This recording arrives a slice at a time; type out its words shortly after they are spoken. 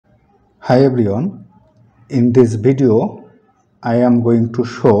Hi everyone, in this video I am going to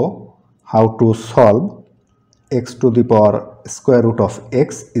show how to solve x to the power square root of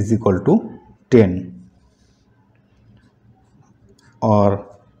x is equal to 10,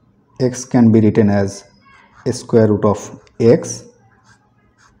 or x can be written as square root of x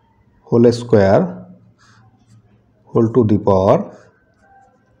whole square whole to the power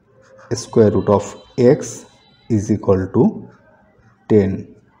square root of x is equal to 10.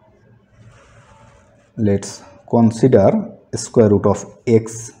 Let's consider square root of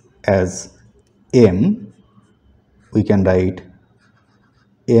x as m. We can write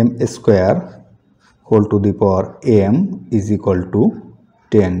m square whole to the power m is equal to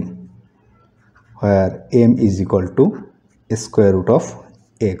 10, where m is equal to square root of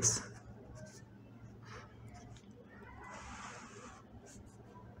x.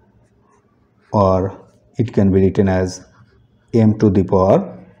 Or it can be written as m to the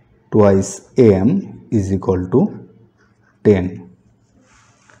power twice m is equal to 10.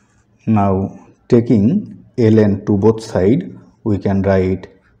 Now taking ln to both sides, we can write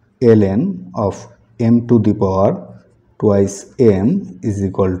ln of m to the power twice m is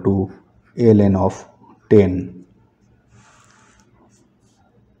equal to ln of 10.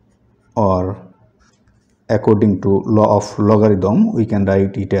 Or according to law of logarithm, we can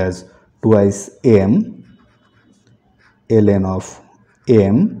write it as twice m ln of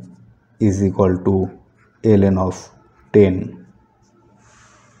m is equal to ln of 10.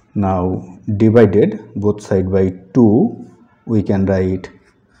 Now divided both sides by 2, we can write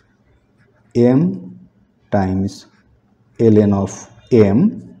m times ln of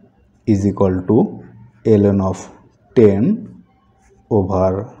m is equal to ln of 10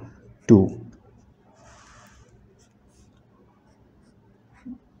 over 2.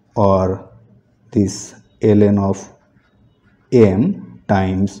 Or this ln of m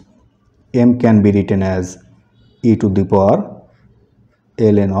times m can be written as e to the power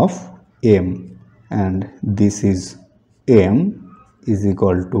ln of m, and this is m is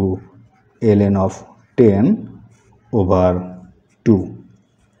equal to ln of 10 over 2.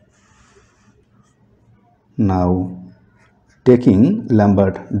 Now taking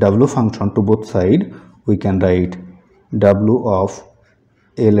Lambert W function to both sides, we can write W of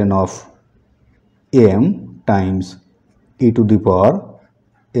ln of m times e to the power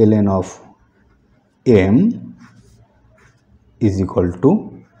ln of m is equal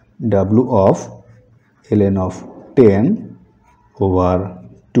to W of ln of 10 over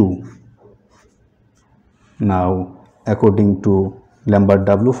 2. Now according to Lambert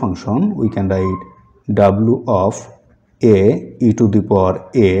W function, we can write W of a e to the power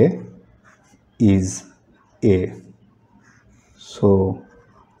a is a. So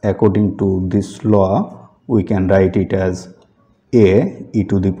according to this law, we can write it as a e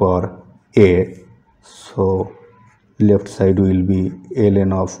to the power a. So left side will be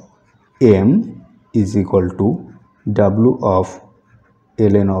ln of m is equal to W of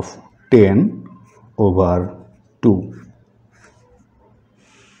ln of 10 over 2.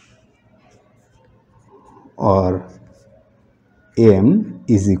 Or m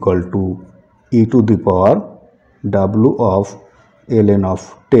is equal to e to the power W of ln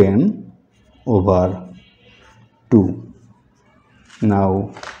of 10 over 2.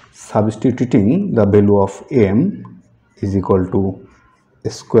 Now substituting the value of m is equal to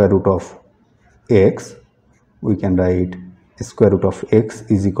square root of x, we can write square root of x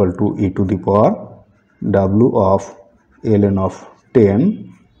is equal to e to the power W of ln of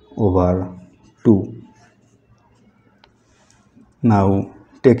 10 over 2. Now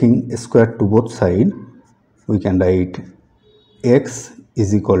taking square to both sides, we can write x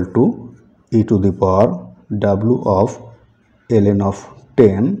is equal to e to the power W of ln of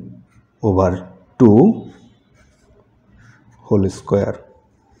 10 over 2 whole square.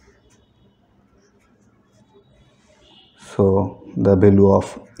 So the value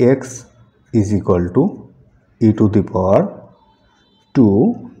of x is equal to e to the power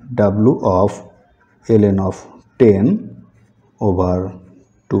 2 W of ln of 10 over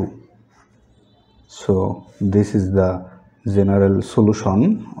 2. So this is the general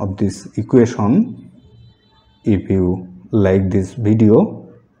solution of this equation. If you like this video,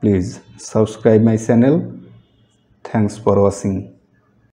 please subscribe my channel. Thanks for watching.